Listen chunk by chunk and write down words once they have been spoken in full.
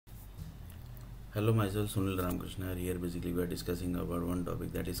Hello, myself Sunil Ramakrishna. Here, basically, we are discussing about one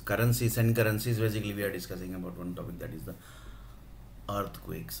topic, that is currencies. And currencies, basically, we are discussing about one topic, that is the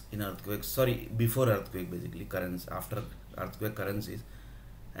earthquakes. In earthquakes, sorry, before earthquake, basically, currents, after earthquake, currencies.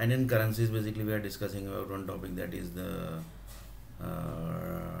 And in currencies, basically, we are discussing about one topic, that is the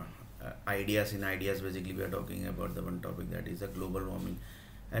ideas. In ideas, basically, we are talking about the one topic, that is the global warming.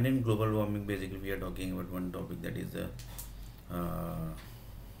 And in global warming, basically, we are talking about one topic, that is the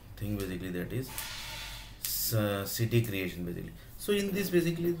thing, basically, that is city creation, basically. So in this,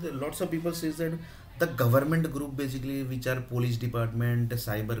 basically, lots of people says that the government group, basically, which are police department,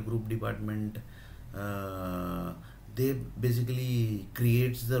 cyber group department, uh, they basically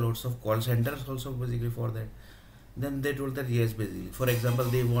creates the lots of call centers also, basically, for that. Then they told that yes, basically, for example,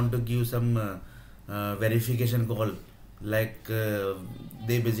 they want to give some verification call, like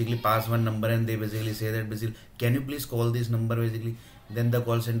they basically pass one number and they basically say that, basically, can you please call this number, basically. Then the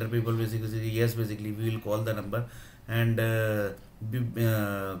call center people basically say yes, basically, we will call the number. And be,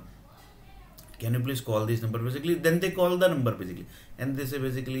 uh, can you please call this number, basically. Then they call the number, basically, and they say,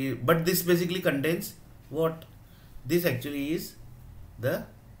 basically, but this basically contains what, this actually is the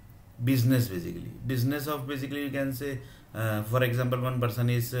business, basically, business of, basically, you can say, for example, one person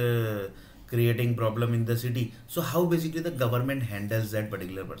is creating problem in the city. So how basically the government handles that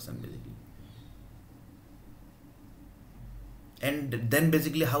particular person, basically. And then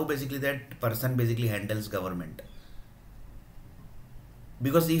basically how basically that person basically handles government.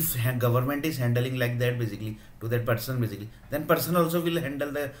 Because if government is handling like that, basically, to that person, basically, then person also will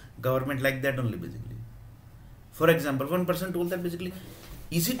handle the government like that only, basically. For example, one person told that, basically,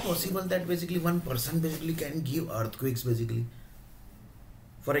 is it possible that basically one person basically can give earthquakes, basically.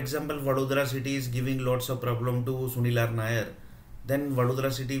 For example, Vadodara city is giving lots of problem to Sunilar Nair. Then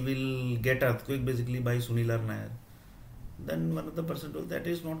Vadodara city will get earthquake, basically, by Sunilar Nair. Then one of the person told that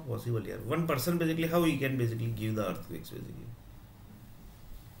is not possible here. One person, basically, how he can basically give the earthquakes, basically.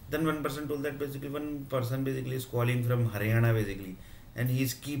 Then one person told that, basically, one person basically is calling from Haryana, basically, and he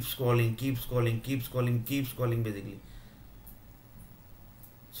keeps calling, keeps calling, keeps calling, keeps calling, basically.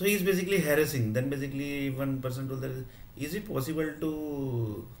 So he is basically harassing. Then basically one person told that, is it possible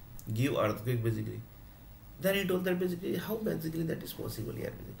to give earthquake, basically. Then he told that, basically, how basically that is possible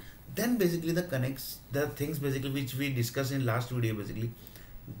here, basically. Then basically the connects the things, basically, which we discussed in last video, basically,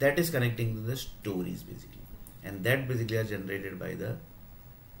 that is connecting to the stories, basically, and that basically are generated by the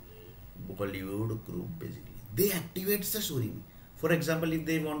Bollywood group, basically. They activate the story. For example, if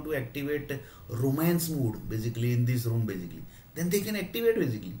they want to activate romance mood, basically, in this room, basically, then they can activate,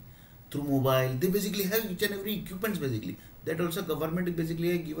 basically, through mobile. They basically have each and every equipments, basically. That also government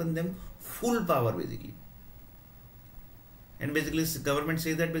basically have given them full power, basically. And basically government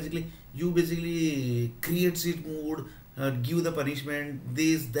says that, basically, you basically create it mood, give the punishment,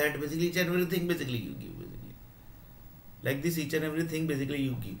 this, that, basically each and everything, basically, you give, basically, like this, each and everything, basically,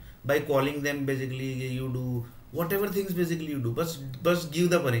 you give by calling them, basically, you do whatever things, basically, you do, but give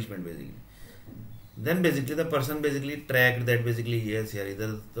the punishment, basically. Then basically the person basically tracked that, basically, yes, here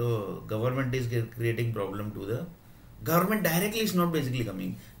either the government is creating problem to the government directly is not basically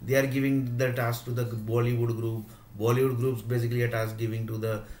coming. They are giving the task to the Bollywood group. Bollywood groups basically a task giving to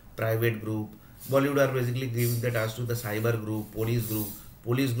the private group. Bollywood are basically giving the task to the cyber group, police group.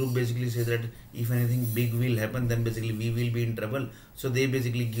 Police group basically say that if anything big will happen, then basically we will be in trouble. So they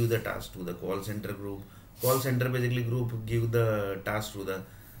basically give the task to the call center group. Call center basically group give the task to the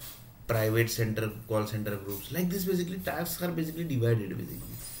private center call center groups. Like this, basically tasks are basically divided, basically.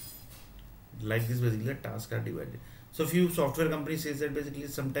 Like this, basically the tasks are divided. So few software companies says that, basically,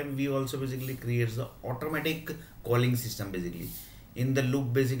 sometimes we also basically creates the automatic calling system, basically. In the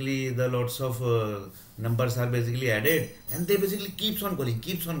loop, basically, the lots of numbers are basically added, and they basically keeps on calling,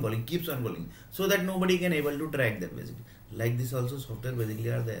 keeps on calling, keeps on calling, so that nobody can able to track them, basically. Like this also software basically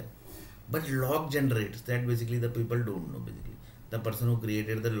are there. But log generates that, basically, the people don't know, basically. The person who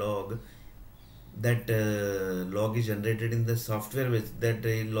created the log, that log is generated in the software,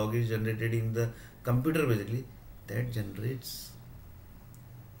 that log is generated in the computer, basically, that generates,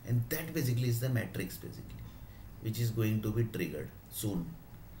 and that basically is the matrix, basically, which is going to be triggered soon.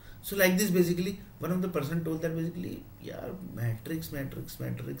 So like this, basically, one of the person told that, basically, yeah, matrix,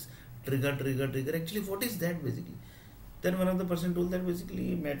 trigger, trigger, trigger, actually what is that, basically. Then one of the person told that,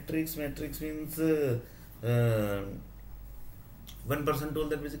 basically, matrix means uh, one person told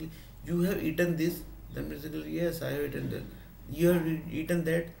that, basically, you have eaten this. Then basically, yes, I have eaten that. You have eaten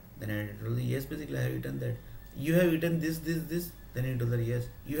that. Then I told, yes, basically, I have eaten that. You have eaten this. Then he told her, yes.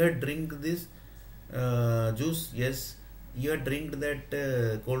 You have drink this juice, yes. You have drink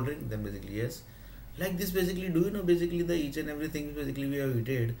that cold drink, then basically, yes. Like this, basically, do you know, basically, the each and everything basically we have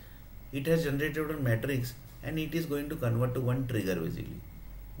eaten, it has generated a matrix and it is going to convert to one trigger basically.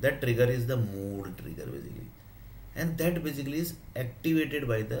 That trigger is the mood trigger basically, and that basically is activated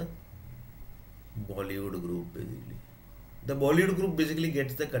by the Bollywood group basically. The Bollywood group basically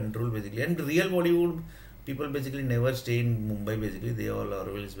gets the control basically, and real Bollywood people basically never stay in Mumbai basically. They all are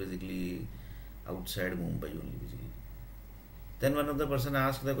always basically outside Mumbai only basically. Then one of the person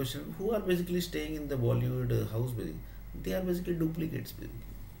asked the question, who are basically staying in the Bollywood house basically? They are basically duplicates basically.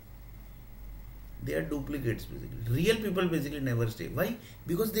 They are duplicates basically. Real people basically never stay. Why?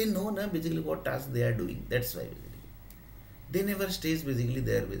 Because they know na basically what task they are doing. That's why basically. They never stays basically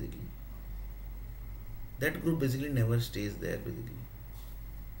there basically. That group basically never stays there basically.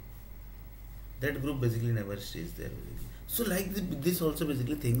 That group basically never stays there basically. So like this also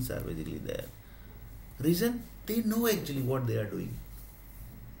basically things are basically there. Reason? They know actually what they are doing.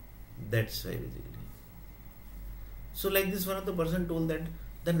 That's why basically. So like this one of the person told that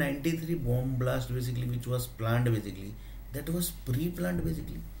the 93 bomb blast basically which was planned basically, that was pre-planned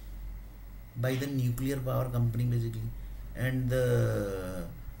basically by the nuclear power company basically, and the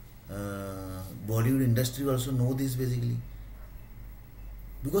Bollywood industry also know this basically,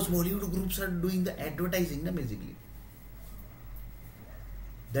 because Bollywood groups are doing the advertising na basically.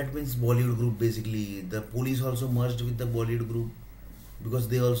 That means Bollywood group basically, the police also merged with the Bollywood group, because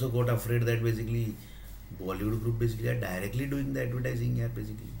they also got afraid that basically Bollywood group basically are directly doing the advertising here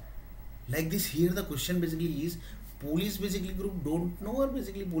basically. Like this here the question basically is, police basically group don't know, or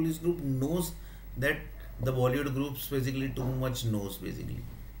basically police group knows that the Bollywood groups basically too much knows basically.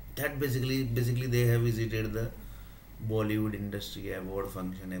 That basically they have visited the Bollywood industry award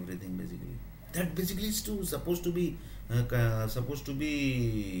function, everything basically. That basically is supposed to be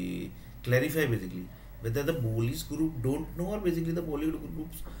clarify basically whether the police group don't know, or basically the Bollywood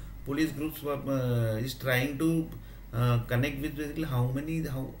groups police groups is trying to connect with basically how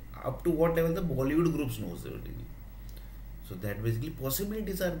up to what level the Bollywood groups knows basically. So that basically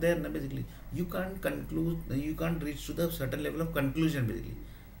possibilities are there na basically. You can't reach to the certain level of conclusion basically,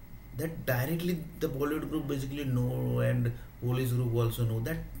 that directly the Bollywood group basically know and police group also know.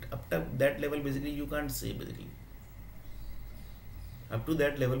 That up to that level basically you can't say basically. Up to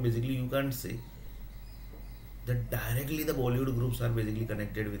that level basically you can't say that directly the Bollywood groups are basically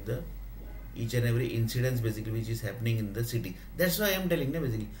connected with the each and every incidents basically which is happening in the city. That's why I am telling you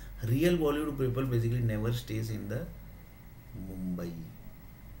basically real Bollywood people basically never stays in the Mumbai.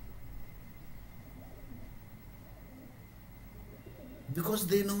 Because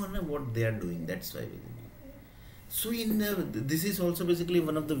they know what they are doing. That's why basically. So in this is also basically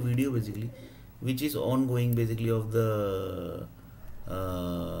one of the video basically which is ongoing basically of the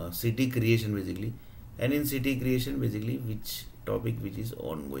city creation basically, and in city creation basically which topic which is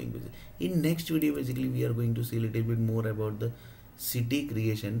ongoing basically. In next video basically we are going to see a little bit more about the city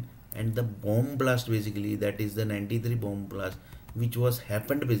creation and the bomb blast basically, that is the 93 bomb blast which was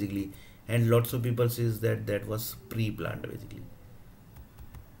happened basically, and lots of people says that that was pre-planned basically.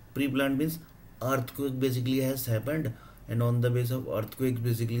 Pre-planned means earthquake basically has happened, and on the base of earthquake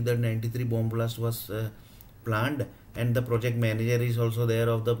basically the 93 bomb blast was planned, and the project manager is also there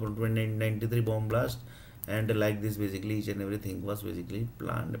of the 93 bomb blast, and like this basically each and everything was basically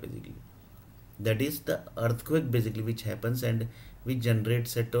planned basically. That is the earthquake basically which happens and which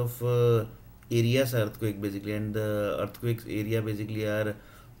generates set of areas earthquake basically, and the earthquakes area basically are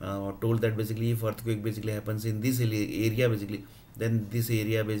told that basically if earthquake basically happens in this area basically, then this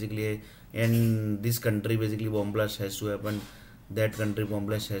area basically and this country basically bomb blast has to happen, that country bomb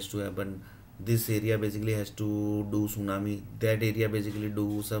blast has to happen, this area basically has to do tsunami, that area basically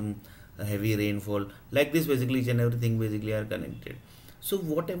do some heavy rainfall. Like this basically each and everything basically are connected. So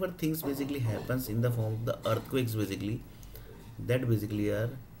whatever things basically happens in the form of the earthquakes basically, that basically are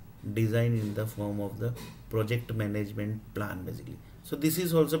designed in the form of the project management plan basically. So this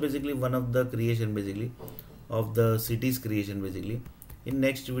is also basically one of the creation basically of the cities creation basically. In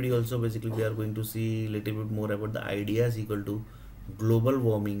next video also basically we are going to see little bit more about the ideas equal to global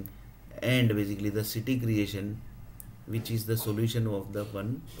warming and basically the city creation, which is the solution of the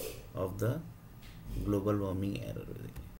one of the global warming error basically.